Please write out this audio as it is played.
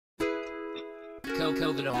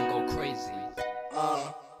Kill the don't go crazy.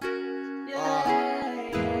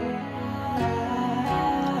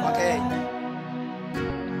 Okay.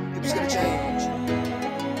 People's gonna change.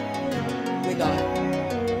 We know.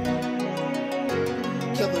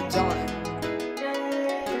 Kill the time.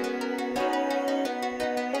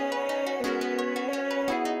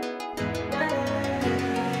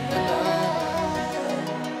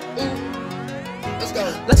 Let's go.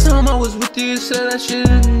 Last time I was with you, you said that you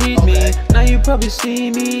didn't need me. Now you probably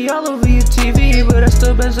see me all over your TV, but I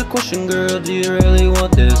still begs the question, girl, do you really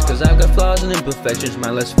want this? Cause I've got flaws and imperfections, my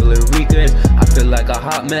less full of regrets. I feel like a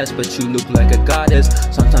hot mess, but you look like a goddess.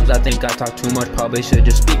 Sometimes I think I talk too much, probably should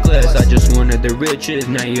just speak less. I just wanted the riches,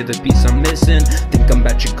 now you're the piece I'm missing. Think I'm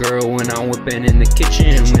about your girl when I'm whipping in the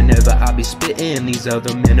kitchen. Whenever I be spitting, these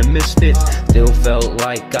other men are misfits. Still felt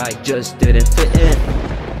like I just didn't fit in.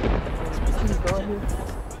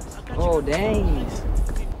 Oh dang,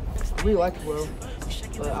 we like it, bro,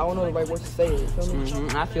 but I don't know the right words to say it. Feel me?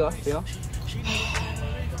 I feel.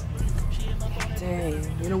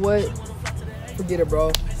 Dang, you know what? Forget it,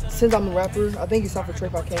 bro. Since I'm a rapper, I think it's time for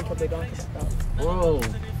Trey5k and kept it going. Bro,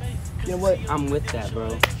 You know what? I'm with that, bro.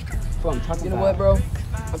 That's what I'm talking You know about. what,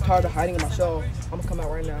 bro? I'm tired of hiding in my show. I'm gonna come out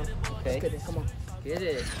right now. Okay. Let's get it. Come on. Get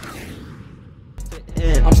it.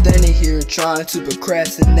 I'm standing here trying to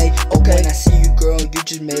procrastinate. Okay, when I see you, girl, you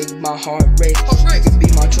just make my heart race. You can be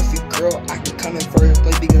my trophy girl. I can come in first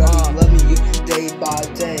place because I'm loving you day by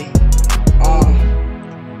day.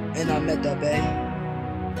 And I met that babe.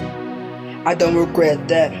 I don't regret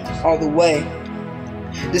that all the way.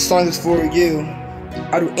 This song is for you.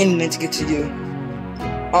 I do anything to get to you.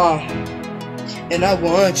 And I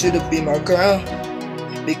want you to be my girl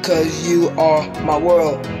because you are my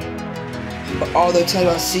world. But all the times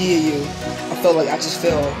I see you, I felt like I just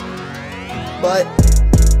fell. But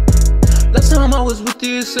last time I was with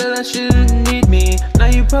you, you said that you didn't need me. Now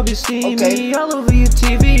you probably see me all over your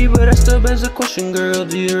TV, but I still begs the question, girl,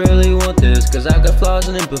 do you really want this? Cause I've got flaws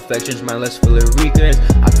and imperfections, my less full of regrets.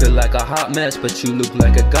 I feel like a hot mess, but you look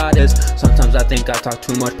like a goddess. Sometimes I think I talk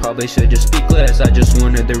too much, probably should just speak less. I just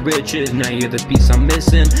wanted the riches, now you're the piece I'm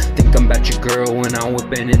missing. Think I'm about your girl when I'm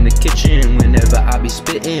whipping in the kitchen. Whenever I be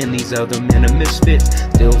spitting, these other men are misfits.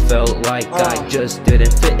 Still felt like I just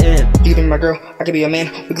didn't fit in. you can be my girl, I could be your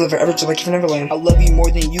man. We could live forever just like you from Neverland. I love you more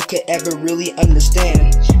than you could ever really understand.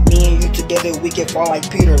 Me and you together, we can fall like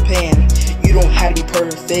Peter Pan. You don't have to be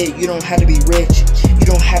perfect, you don't have to be rich, you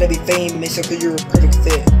don't have to be famous, so you're a perfect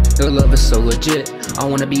fit. Your love is so legit, I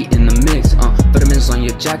wanna be in the mix. Vitamins on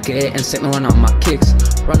your jacket and Saint Laurent on my kicks.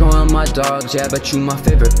 Rockin' around my dogs, yeah, I bet you my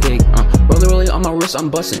favorite pig. Rolling on my wrist, I'm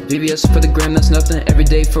bustin'. VVS for the gram, that's nothing. Every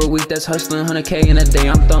day for a week, that's hustling. 100K in a day,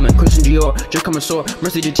 I'm thumbing. Christian Dior, just coming sore.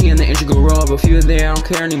 Mercy GT and the integral raw. But few there, I don't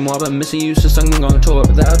care anymore. I've been missing you since I'm on tour.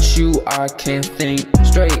 Without you, I can't think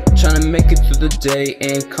straight. Tryna make it through the day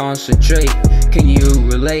and concentrate. Can you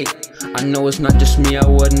relate? I know it's not just me, I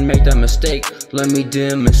wouldn't make that mistake. Let me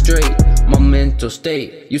demonstrate my mental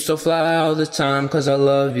state. You so fly all the time, cause I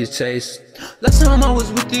love your taste. Last time I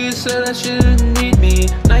was with you, you said that you didn't need me.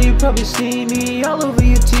 Now you probably see me all over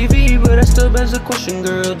your TV, but I still begs the question,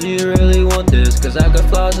 girl, do you really want this? Cause I've got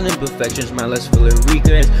flaws and imperfections, my less full of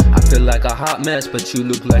regrets. I feel like a hot mess, but you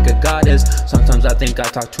look like a goddess. Sometimes I think I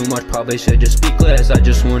talk too much, probably should just speak less. I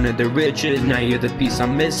just wanted the riches, now you're the piece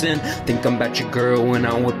I'm missing. Think I'm about your girl when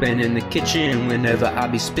I'm whipping in the kitchen. Whenever I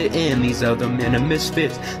be spitting, these other men are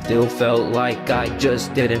misfits. Still felt like I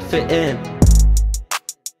just didn't fit in.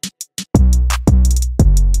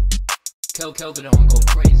 Kill the don't go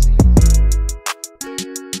crazy.